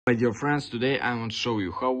My dear friends, today I want to show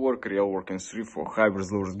you how work real working 3 for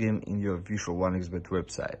Hybrids Lowers game in your official 1xBet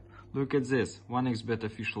website. Look at this, 1xBet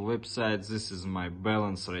official website. This is my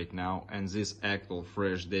balance right now and this actual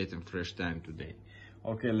fresh date and fresh time today.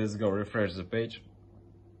 Okay, let's go refresh the page.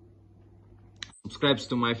 Subscribe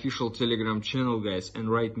to my official Telegram channel, guys, and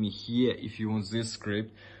write me here if you want this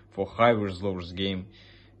script for Hybrids Lowers game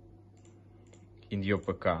in your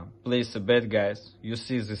PK. Place a bet, guys. You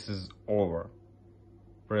see this is over.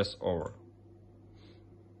 Press over.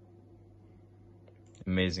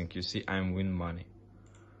 Amazing, you see I'm win money.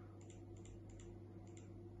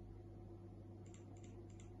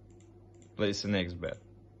 Place the next bet.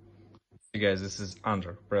 See guys, this is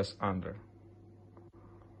under. Press under.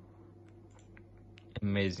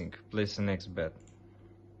 Amazing. Place the next bet.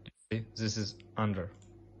 See, this is under.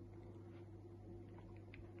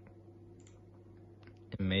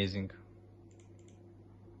 Amazing.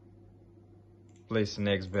 Place the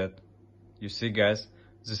next bet. You see guys,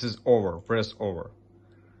 this is over. Press over.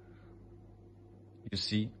 You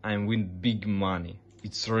see I'm win big money.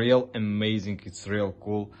 It's real amazing, it's real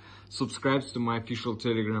cool. Subscribe to my official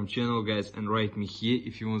Telegram channel, guys, and write me here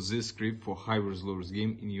if you want this script for Hybrids Lowers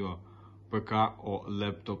game in your PK or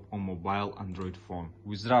laptop or mobile Android phone.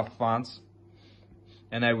 Withdraw funds,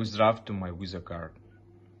 and I withdraw to my Visa card.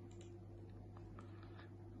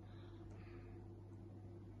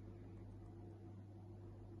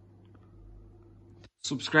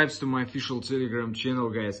 Subscribe to my official Telegram channel,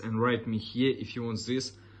 guys, and write me here if you want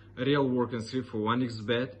this real working script for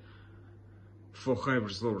 1xBet for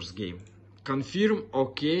Hybrids Lowers game. Confirm,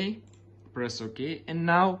 OK, press OK, and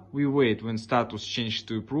now we wait when status change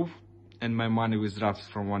to approve and my money withdraws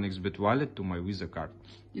from 1xBet wallet to my Visa card.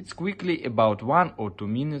 It's quickly about 1 or 2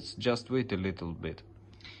 minutes, just wait a little bit.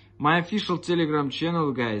 My official Telegram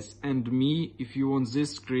channel, guys, and me if you want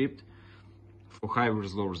this script for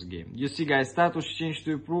Hybrids Lowers game. You see guys, status change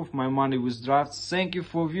to approve, my money withdraws. Thank you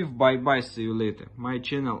for view, bye bye, see you later. My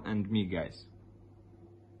channel and me, guys.